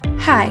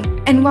Hi,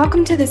 and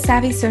welcome to the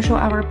Savvy Social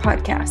Hour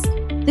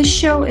podcast. This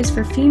show is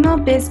for female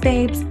biz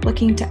babes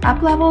looking to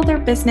up-level their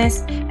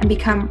business and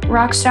become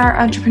rockstar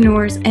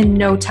entrepreneurs in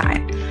no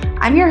time.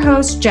 I'm your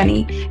host,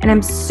 Jenny, and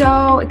I'm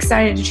so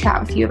excited to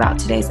chat with you about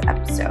today's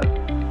episode.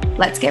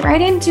 Let's get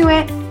right into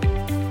it.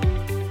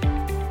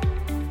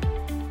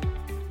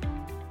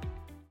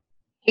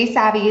 Hey,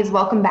 Savvies,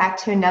 welcome back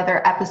to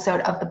another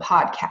episode of the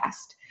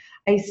podcast.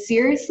 I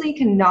seriously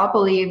cannot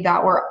believe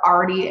that we're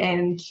already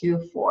in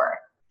Q4.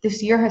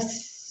 This year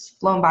has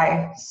flown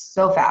by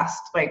so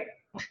fast. I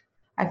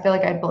feel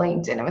like I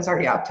blinked and it was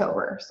already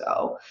October.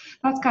 So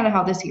that's kind of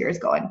how this year is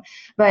going.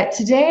 But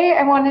today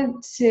I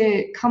wanted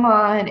to come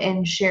on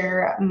and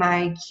share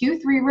my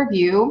Q3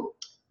 review,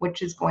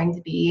 which is going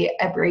to be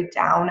a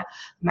breakdown of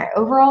my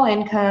overall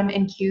income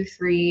in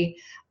Q3,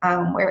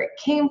 where it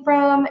came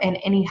from, and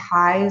any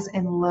highs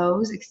and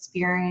lows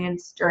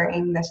experienced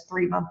during this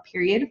 3-month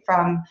period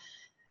from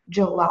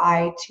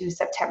July to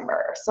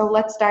September. So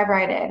let's dive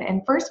right in.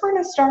 And first, we're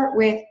going to start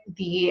with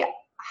the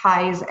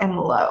highs and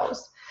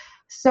lows.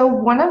 So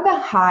one of the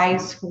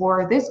highs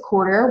for this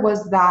quarter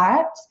was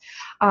that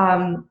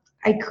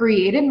I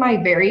created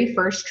my very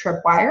first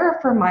tripwire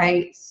for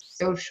my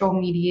social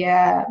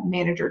media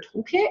manager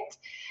toolkit.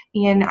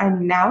 And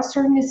I'm now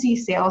starting to see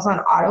sales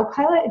on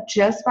autopilot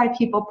just by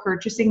people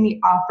purchasing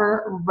the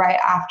offer right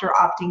after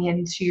opting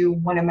into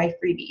one of my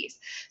freebies.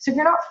 So if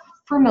you're not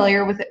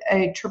familiar with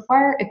a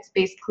tripwire, it's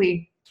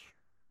basically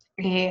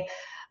a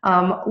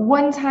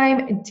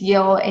one-time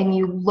deal, and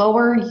you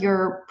lower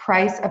your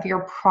price of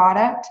your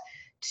product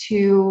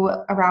to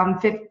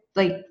around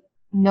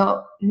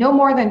no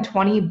more than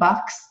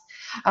 $20.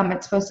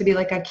 It's supposed to be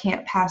like a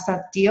can't pass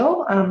up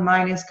deal.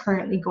 Mine is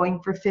currently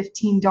going for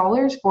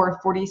 $15 for a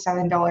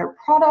 $47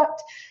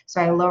 product.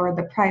 So I lowered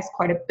the price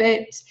quite a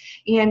bit.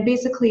 And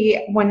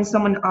basically, when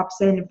someone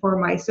opts in for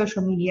my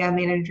social media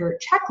manager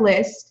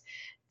checklist,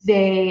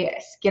 they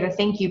get a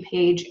thank you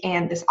page,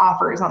 and this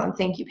offer is on the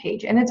thank you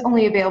page, and it's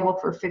only available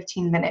for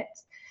 15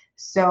 minutes.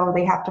 So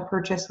they have to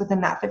purchase within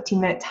that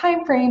 15-minute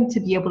time frame to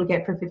be able to get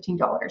it for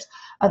 $15.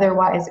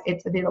 Otherwise,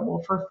 it's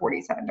available for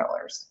 $47.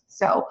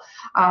 So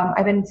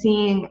I've been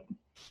seeing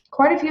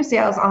quite a few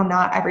sales on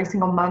that every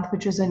single month,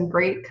 which has been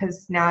great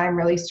because now I'm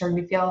really starting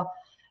to feel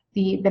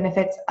the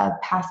benefits of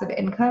passive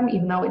income.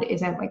 Even though it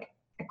isn't like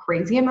a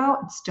crazy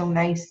amount, it's still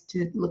nice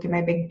to look at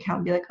my bank account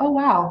and be like, oh,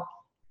 wow,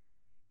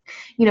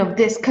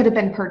 this could have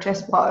been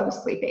purchased while I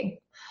was sleeping.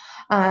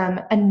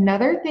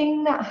 Another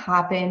thing that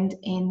happened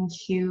in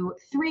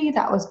Q3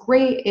 that was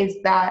great is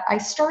that I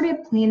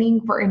started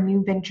planning for a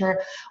new venture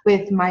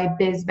with my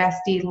biz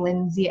bestie,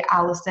 Lindsay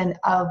Allison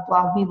of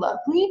Blog Me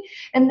Lovely,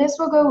 and this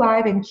will go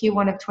live in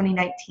Q1 of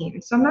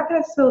 2019. So I'm not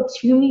going to spill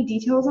too many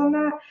details on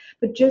that,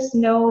 but just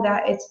know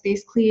that it's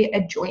basically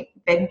a joint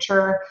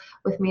venture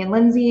with me and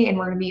Lindsay, and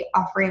we're going to be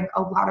offering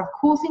a lot of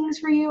cool things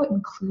for you,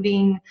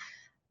 including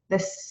the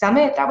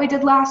summit that we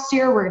did last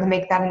year. We're going to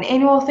make that an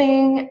annual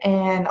thing,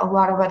 and a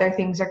lot of other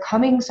things are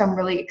coming. So I'm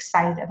really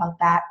excited about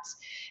that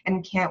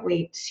and can't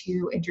wait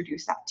to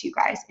introduce that to you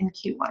guys in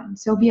Q1.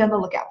 So be on the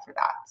lookout for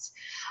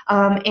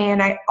that.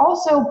 And I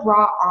also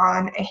brought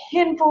on a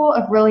handful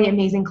of really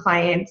amazing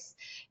clients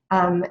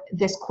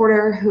this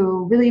quarter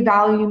who really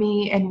value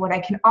me and what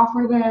I can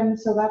offer them.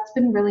 So that's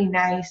been really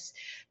nice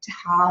to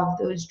have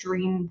those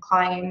dream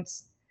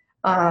clients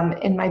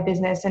in my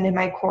business and in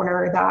my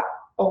corner that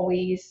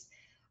always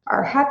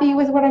are happy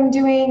with what I'm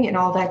doing and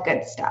all that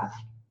good stuff.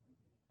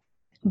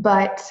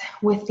 But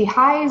with the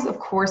highs, of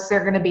course, there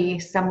are going to be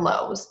some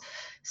lows.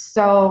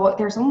 So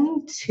there's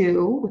only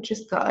 2, which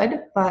is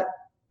good, but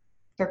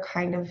they're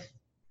kind of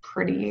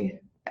pretty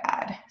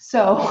bad.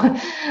 So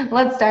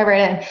let's dive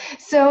right in.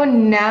 So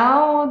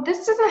now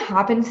this doesn't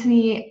happen to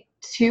me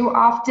too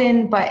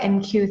often, but in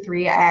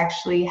Q3, I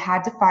actually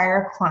had to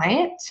fire a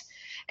client,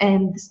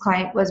 and this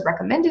client was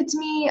recommended to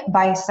me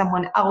by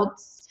someone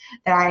else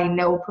that I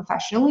know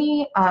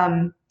professionally.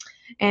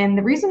 And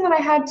the reason that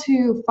I had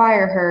to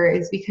fire her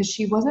is because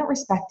she wasn't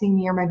respecting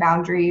me or my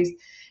boundaries,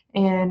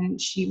 and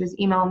she was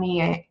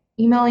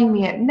emailing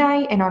me at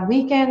night and on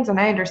weekends, and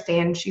I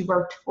understand she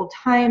worked full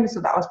time, so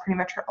that was pretty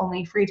much her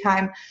only free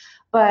time,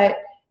 but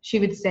she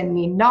would send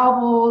me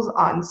novels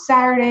on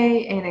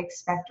Saturday and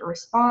expect a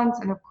response.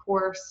 And of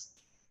course,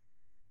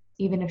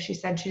 even if she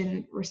said she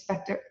didn't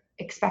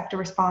expect a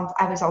response,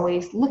 I was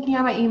always looking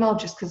at my email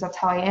just because that's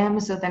how I am.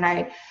 So then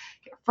I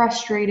get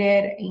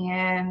frustrated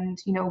and,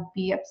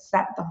 be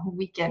upset the whole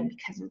weekend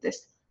because of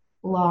this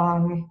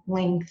long,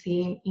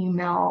 lengthy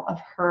email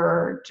of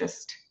her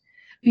just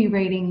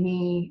berating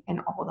me and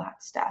all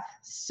that stuff.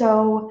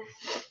 So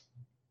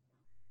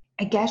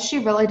I guess she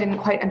really didn't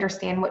quite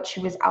understand what she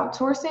was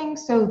outsourcing.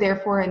 So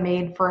therefore it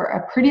made for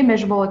a pretty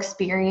miserable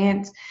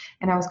experience.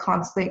 And I was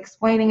constantly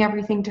explaining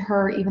everything to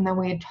her, even though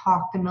we had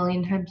talked a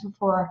million times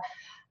before.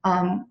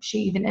 She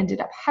even ended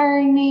up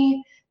hiring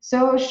me.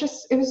 So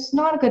it was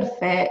not a good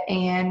fit.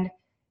 And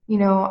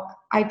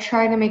I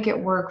try to make it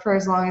work for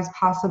as long as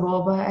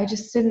possible, but I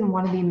just didn't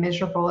want to be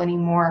miserable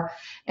anymore.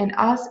 And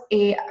as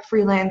a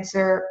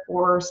freelancer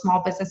or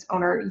small business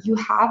owner, you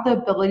have the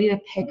ability to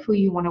pick who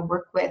you want to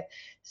work with.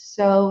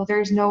 So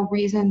there's no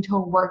reason to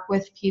work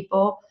with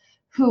people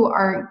who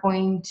aren't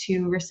going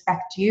to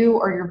respect you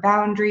or your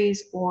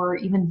boundaries or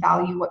even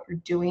value what you're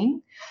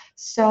doing.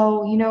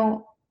 So,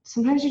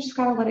 sometimes you just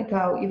got to let it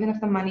go. Even if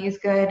the money is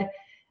good,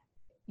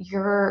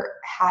 your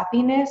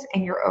happiness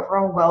and your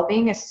overall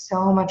well-being is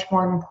so much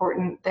more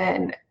important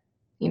than,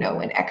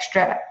 an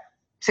extra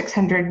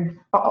 600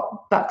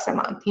 bucks a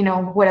month,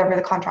 whatever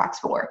the contract's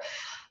for.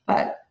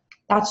 But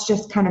that's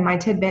just kind of my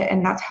tidbit,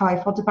 and that's how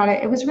I felt about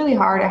it. It was really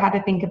hard. I had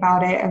to think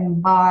about it a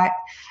lot.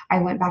 I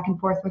went back and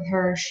forth with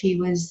her. She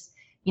was,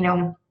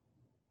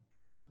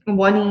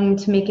 wanting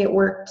to make it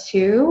work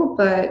too,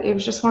 but it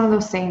was just one of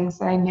those things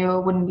that I knew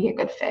it wouldn't be a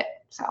good fit.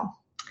 So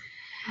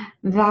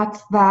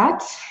that's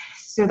that.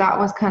 So that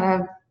was kind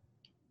of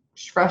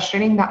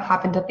frustrating. That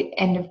happened at the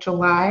end of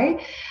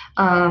July.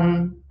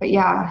 But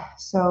yeah,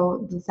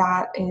 so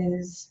that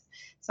is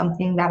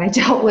something that I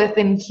dealt with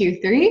in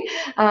Q3.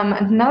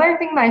 Another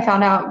thing that I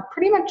found out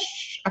pretty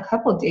much a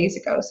couple of days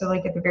ago, so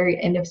like at the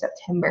very end of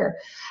September,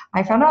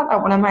 I found out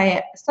that one of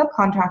my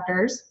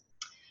subcontractors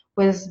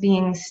was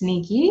being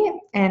sneaky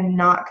and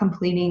not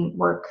completing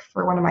work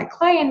for one of my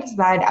clients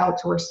that I'd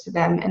outsourced to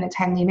them in a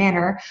timely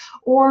manner,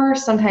 or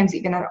sometimes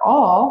even at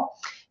all.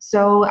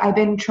 So I've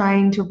been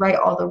trying to right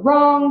all the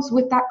wrongs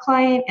with that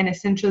client and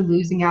essentially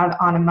losing out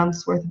on a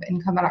month's worth of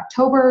income in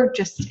October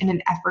just in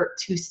an effort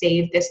to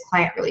save this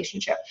client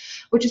relationship,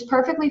 which is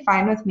perfectly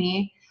fine with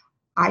me.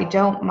 I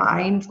don't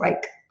mind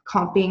like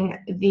comping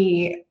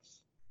the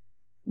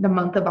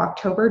month of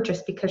October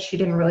just because she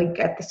didn't really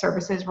get the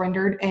services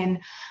rendered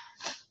in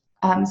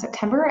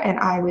September, and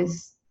I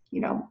was,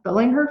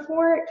 billing her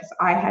for it because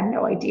I had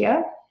no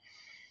idea.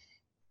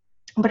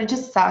 But it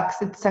just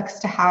sucks. It sucks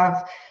to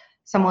have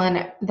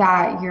someone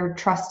that you're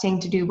trusting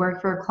to do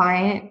work for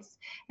clients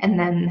and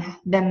then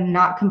them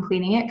not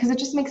completing it, because it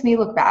just makes me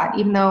look bad.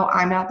 Even though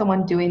I'm not the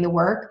one doing the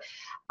work,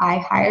 I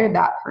hired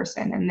that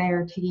person and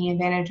they're taking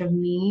advantage of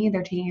me.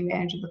 They're taking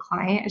advantage of the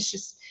client.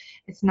 It's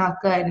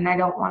not good, and I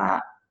don't want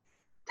to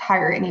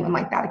hire anyone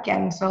like that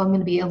again. So I'm going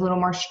to be a little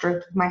more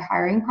strict with my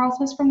hiring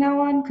process from now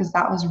on, because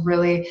that was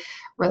really,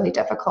 really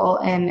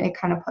difficult and it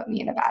kind of put me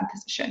in a bad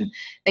position.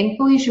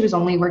 Thankfully, she was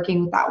only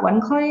working with that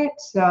one client,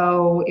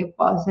 so it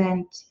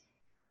wasn't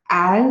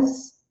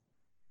as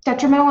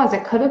detrimental as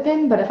it could have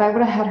been. But if I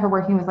would have had her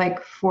working with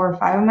like 4 or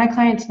 5 of my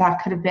clients,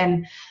 that could have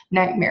been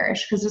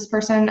nightmarish, because this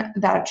person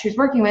that she's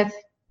working with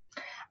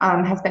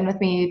has been with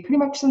me pretty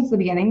much since the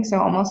beginning, so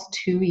almost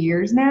 2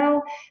 years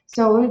now.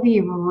 So it would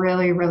be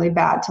really, really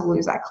bad to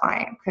lose that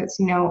client, because,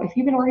 if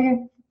you've been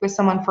working with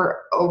someone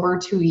for over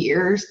 2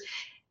 years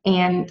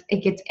and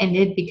it gets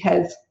ended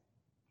because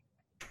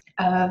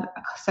of a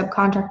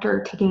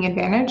subcontractor taking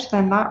advantage,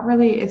 then that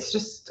really, it's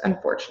just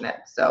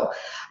unfortunate. So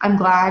I'm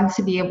glad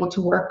to be able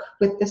to work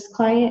with this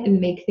client and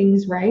make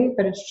things right,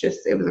 but it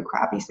was a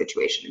crappy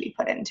situation to be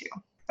put into.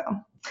 So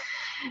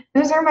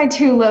those are my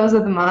 2 lows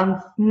of the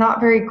month.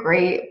 Not very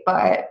great,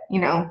 but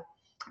the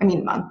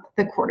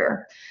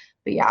quarter.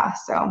 But yeah,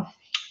 so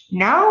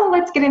now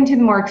let's get into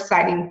the more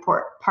exciting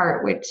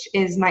part, which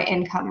is my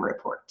income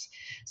report.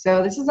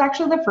 So this is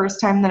actually the first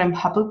time that I'm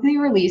publicly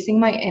releasing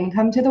my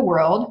income to the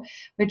world,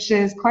 which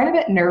is quite a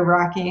bit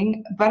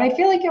nerve-wracking, but I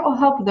feel like it will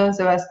help those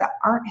of us that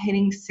aren't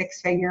hitting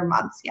 6-figure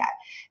months yet,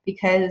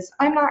 because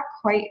I'm not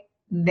quite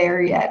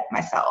there yet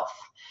myself.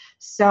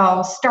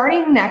 So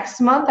starting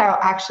next month, I'll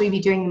actually be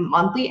doing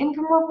monthly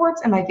income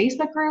reports in my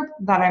Facebook group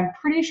that I'm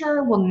pretty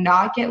sure will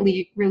not get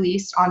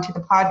released onto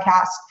the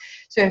podcast.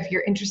 So if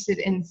you're interested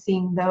in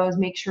seeing those,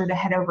 make sure to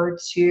head over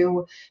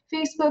to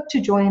Facebook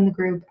to join the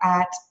group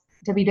at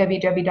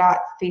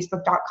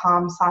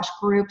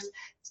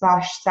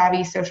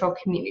www.facebook.com/groups/Savvy Social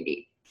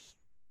Community.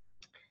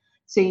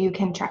 So you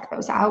can check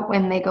those out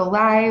when they go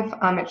live.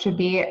 It should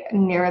be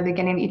near the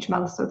beginning of each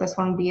month. So this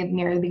one will be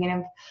near the beginning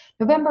of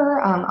November.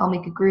 I'll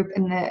make a group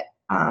in the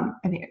an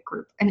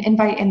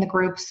invite in the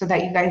group so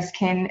that you guys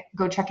can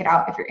go check it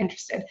out if you're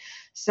interested.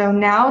 So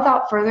now,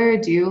 without further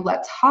ado,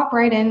 let's hop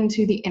right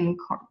into the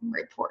income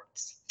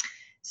reports.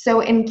 So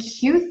in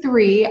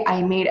Q3,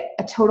 I made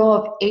a total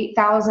of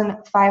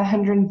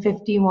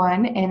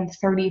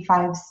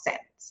 $8,551.35.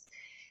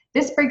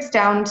 This breaks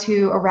down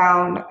to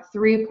around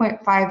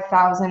 $3.5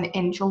 thousand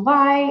in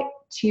July,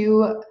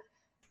 to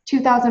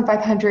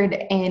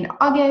 $2,500 in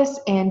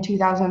August, and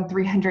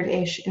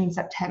 $2,300-ish in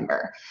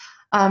September.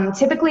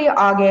 Typically,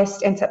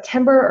 August and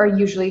September are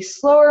usually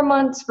slower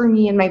months for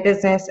me and my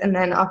business, and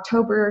then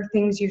October,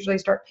 things usually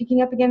start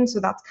picking up again, so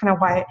that's kind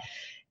of why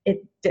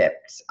it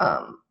dipped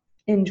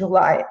in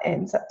July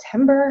and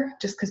September,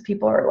 just because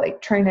people are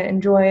like trying to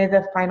enjoy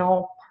the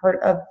final part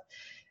of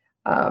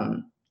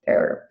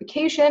their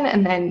vacation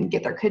and then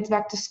get their kids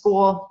back to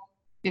school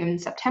in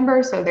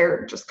September, so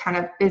they're just kind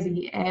of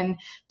busy and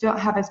don't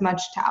have as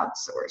much to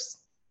outsource.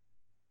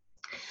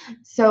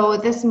 So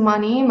this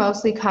money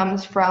mostly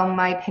comes from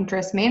my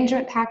Pinterest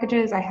management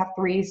packages. I have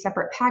 3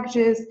 separate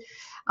packages,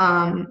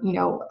 a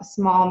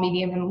small,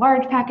 medium, and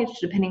large package,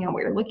 depending on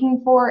what you're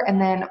looking for. And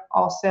then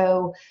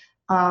also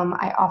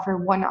I offer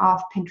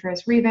one-off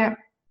Pinterest revamp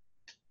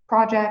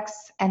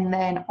projects, and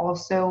then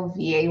also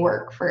VA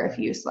work for a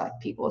few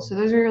select people. So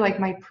those are like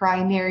my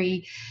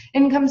primary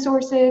income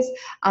sources.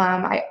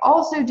 I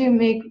also do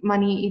make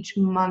money each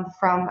month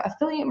from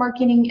affiliate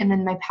marketing, and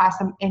then my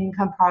passive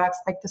income products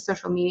like the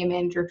social media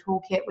manager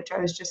toolkit, which I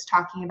was just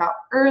talking about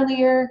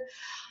earlier.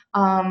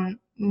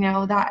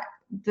 That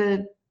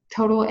the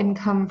total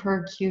income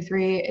for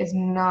Q3 is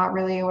not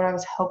really what I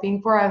was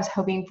hoping for. I was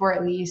hoping for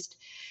at least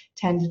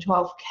 10 to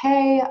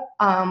 12K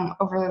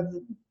over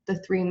the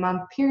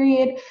 3-month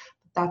period.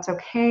 That's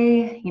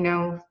okay.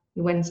 You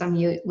win some,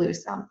 you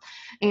lose some.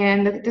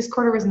 And this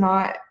quarter was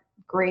not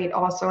great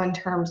also in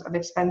terms of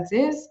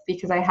expenses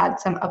because I had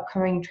some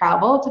upcoming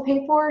travel to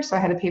pay for. So I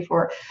had to pay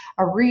for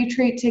a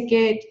retreat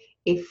ticket,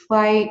 a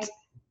flight,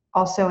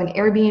 also an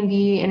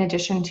Airbnb, in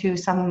addition to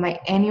some of my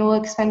annual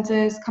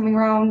expenses coming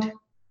around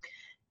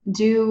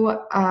due.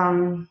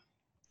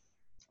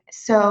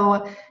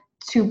 So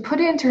to put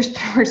it into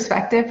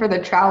perspective for the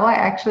travel, I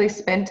actually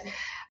spent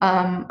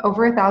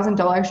over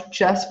 $1,000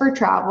 just for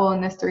travel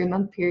in this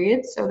 3-month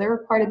period. So there were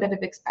quite a bit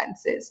of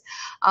expenses.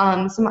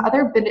 Some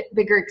other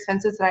bigger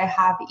expenses that I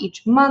have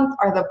each month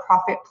are the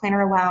Profit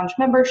Planner Lounge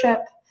membership.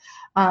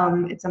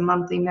 It's a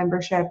monthly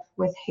membership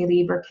with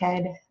Haley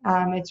Burkhead.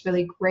 It's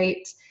really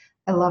great.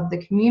 I love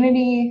the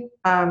community,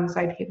 so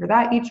I pay for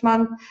that each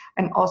month.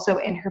 I'm also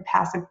in her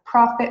Passive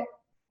Profit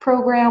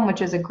program,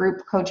 which is a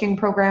group coaching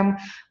program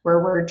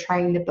where we're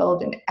trying to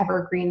build an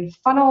evergreen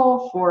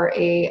funnel for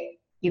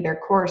either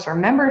course or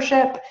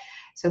membership.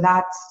 So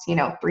that's,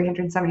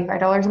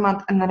 $375 a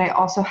month. And then I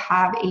also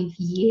have a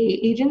VA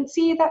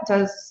agency that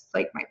does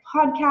like my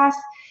podcast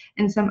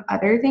and some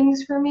other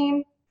things for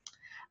me.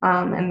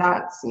 And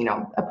that's,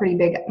 a pretty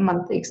big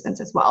monthly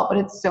expense as well, but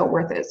it's so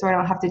worth it. So I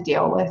don't have to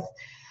deal with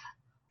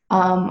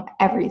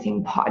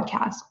everything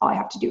podcast. All I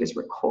have to do is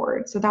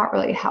record. So that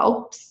really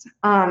helps.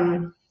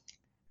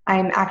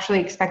 I'm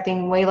actually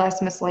expecting way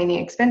less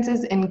miscellaneous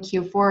expenses in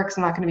Q4 because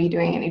I'm not going to be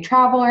doing any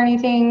travel or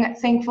anything,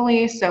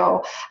 thankfully.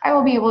 So I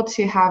will be able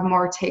to have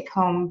more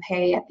take-home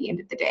pay at the end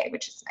of the day,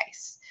 which is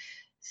nice.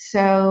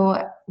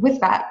 So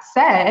with that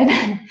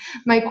said,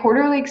 my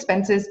quarterly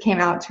expenses came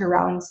out to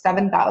around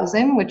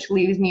 $7,000, which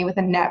leaves me with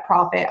a net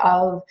profit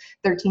of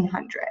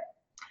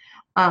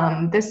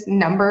 $1,300. This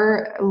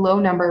low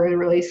number would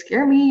really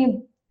scare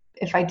me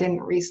if I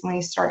didn't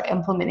recently start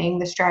implementing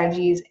the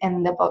strategies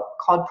in the book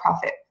called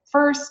Profit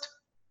First,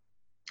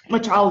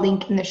 which I'll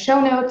link in the show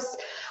notes,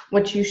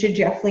 which you should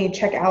definitely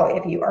check out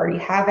if you already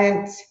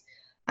haven't.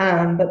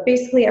 But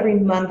basically every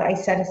month I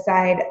set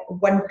aside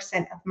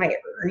 1% of my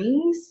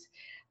earnings.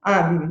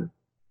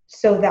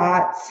 So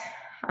that,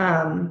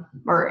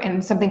 or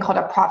in something called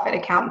a profit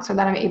account, so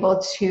that I'm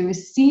able to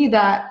see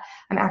that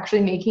I'm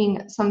actually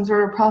making some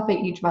sort of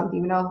profit each month,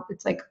 even though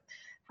it's like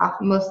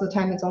most of the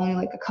time it's only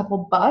like a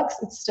couple bucks.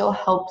 It still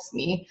helps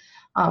me,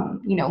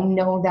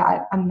 know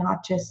that I'm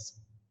not just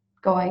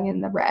going in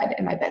the red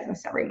in my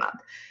business every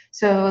month.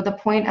 So the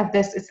point of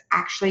this is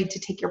actually to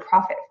take your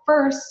profit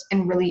first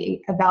and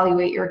really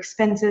evaluate your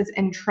expenses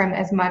and trim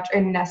as much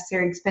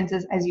unnecessary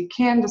expenses as you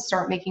can to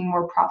start making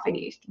more profit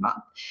each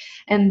month.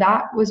 And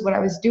that was what I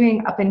was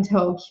doing up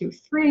until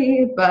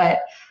Q3, but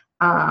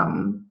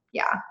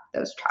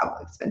those travel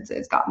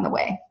expenses got in the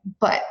way.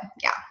 But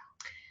yeah.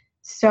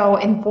 So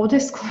in full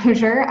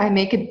disclosure, I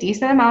make a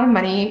decent amount of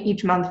money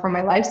each month from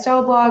my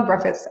lifestyle blog,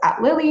 Breakfast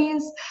at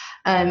Lily's,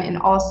 and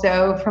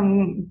also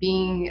from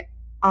being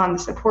on the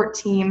support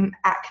team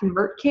at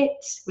ConvertKit,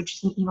 which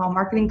is an email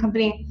marketing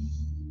company.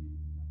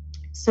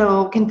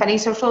 So Confetti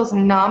Social is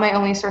not my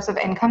only source of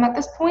income at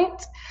this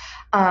point.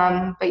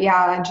 But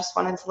yeah, I just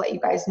wanted to let you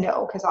guys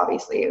know because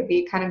obviously it would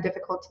be kind of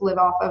difficult to live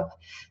off of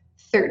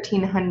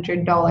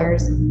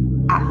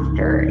 $1,300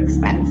 after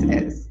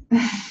expenses.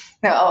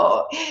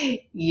 So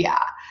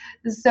yeah.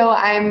 So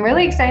I'm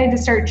really excited to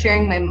start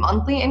sharing my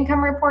monthly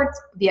income reports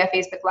via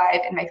Facebook Live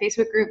and my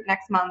Facebook group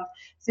next month.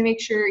 So make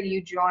sure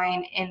you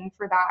join in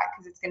for that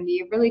because it's going to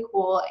be really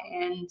cool.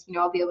 And,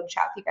 I'll be able to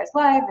chat with you guys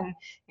live and,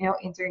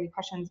 answer any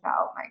questions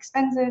about my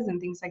expenses and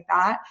things like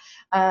that.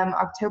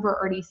 October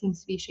already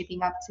seems to be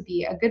shaping up to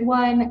be a good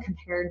one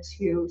compared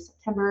to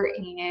September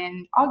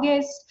and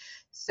August.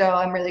 So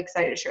I'm really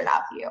excited to share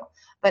that with you.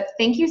 But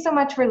thank you so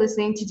much for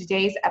listening to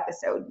today's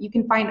episode. You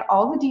can find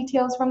all the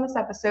details from this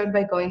episode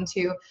by going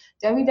to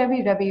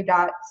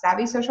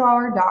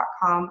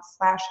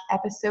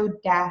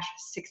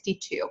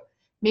www.savvysocialhour.com/episode-62.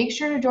 Make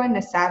sure to join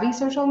the Savvy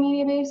Social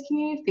Media Based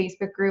Community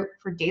Facebook group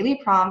for daily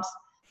prompts,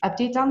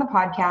 updates on the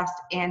podcast,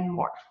 and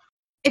more.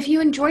 If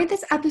you enjoyed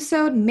this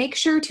episode, make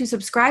sure to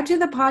subscribe to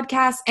the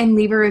podcast and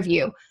leave a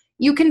review.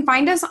 You can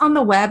find us on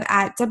the web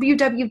at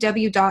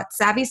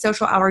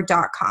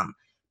www.savvysocialhour.com.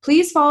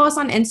 Please follow us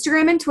on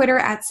Instagram and Twitter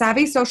at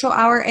Savvy Social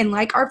Hour and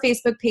like our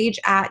Facebook page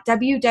at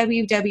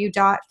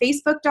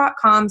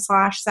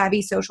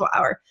www.facebook.com/Savvy Social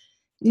Hour.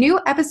 New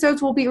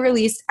episodes will be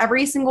released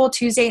every single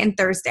Tuesday and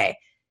Thursday.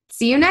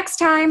 See you next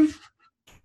time.